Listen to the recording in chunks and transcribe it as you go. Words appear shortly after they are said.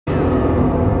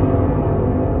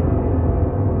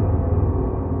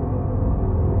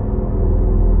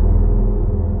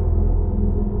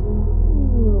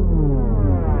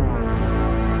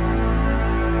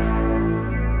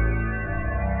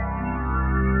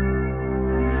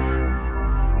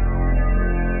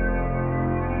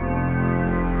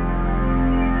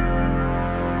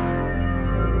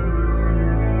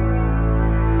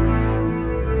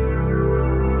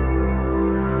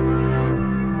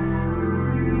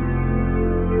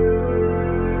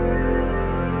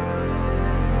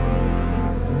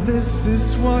this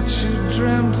is what you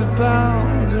dreamt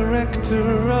about,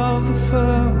 director of the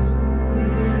firm.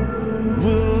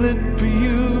 Will it be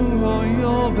you or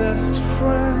your best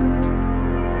friend?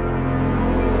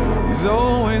 He's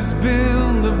always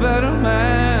been the better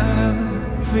man,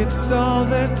 and if it's all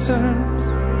their terms,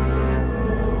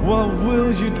 what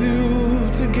will you do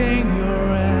to gain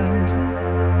your end?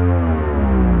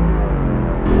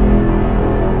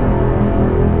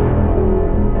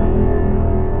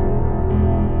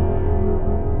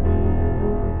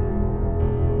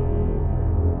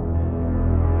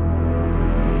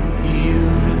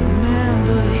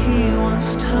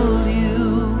 Told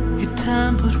you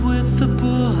tampered with the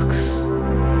books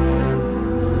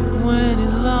when you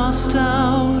lost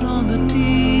out on the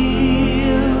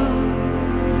deal.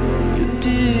 You're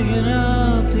digging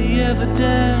up the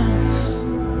evidence,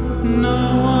 no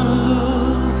one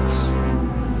looks.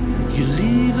 You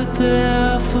leave it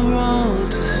there for all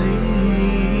to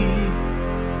see.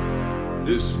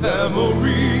 This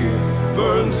memory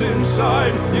burns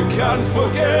inside, you can't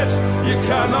forget, you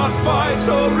cannot fight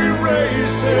or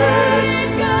erase it. Let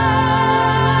it go,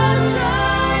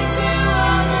 try to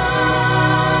unwind.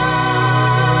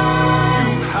 You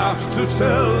have to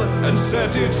tell and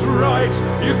set it right.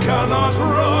 You cannot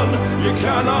run, you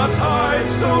cannot hide,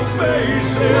 so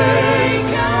face it.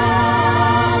 Wake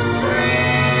up, free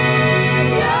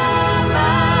your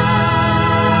mind.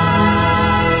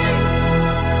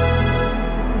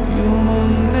 You'll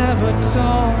never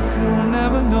talk, you'll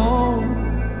never know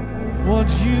what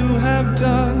you have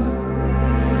done,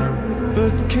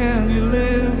 but can you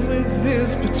live with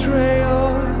this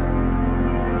betrayal?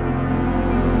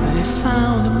 They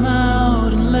found him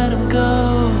out and let him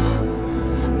go.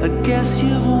 I guess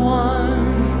you've won,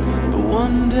 but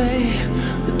one day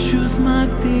the truth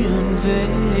might be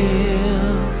unveiled.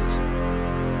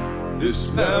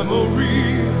 This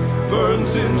memory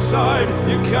burns inside,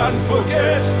 you can't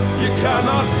forget, you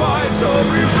cannot fight or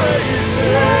erase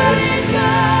it. Let it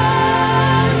go,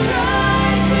 try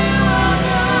to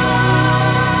unwind.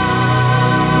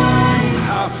 You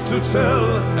have to tell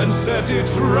and set it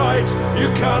right. You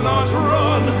cannot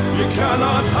run, you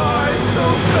cannot hide, so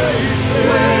face it.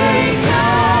 Wake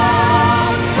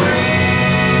up, free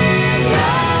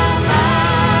your mind.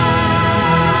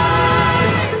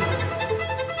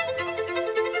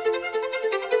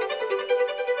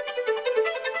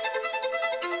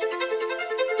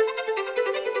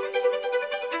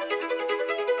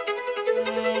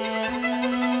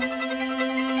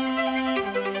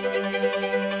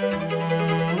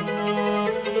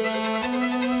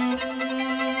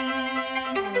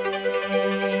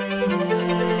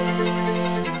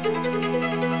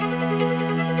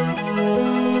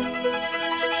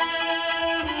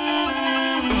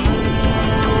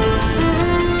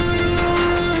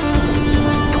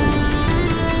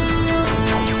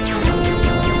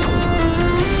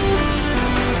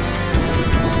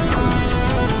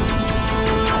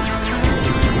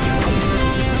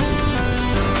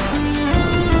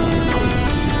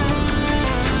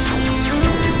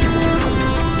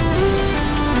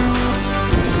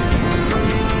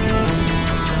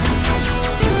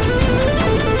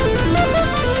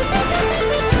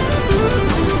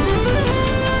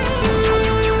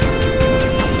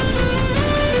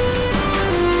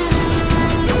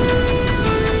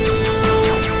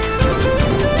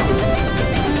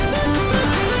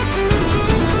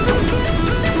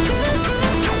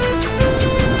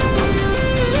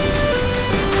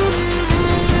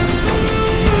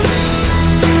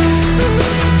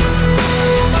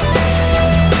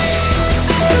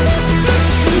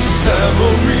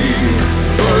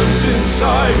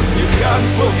 You can't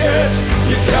forget,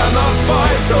 you cannot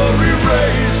fight or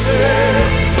erase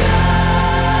it.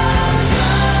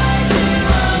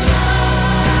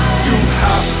 You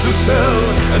have to tell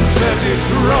and set it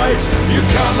right. You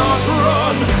cannot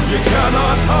run, you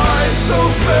cannot hide, so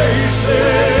face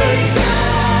it.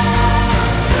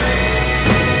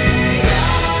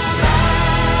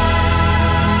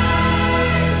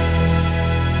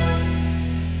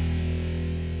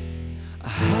 I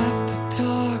have to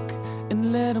talk and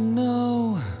let them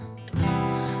know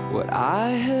what I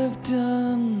have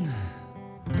done.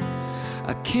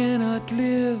 I cannot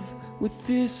live with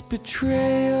this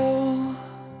betrayal.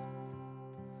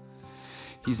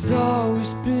 He's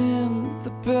always been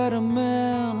the better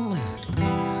man,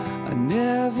 I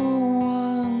never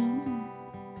won.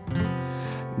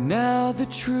 Now the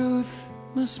truth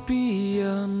must be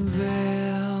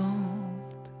unveiled.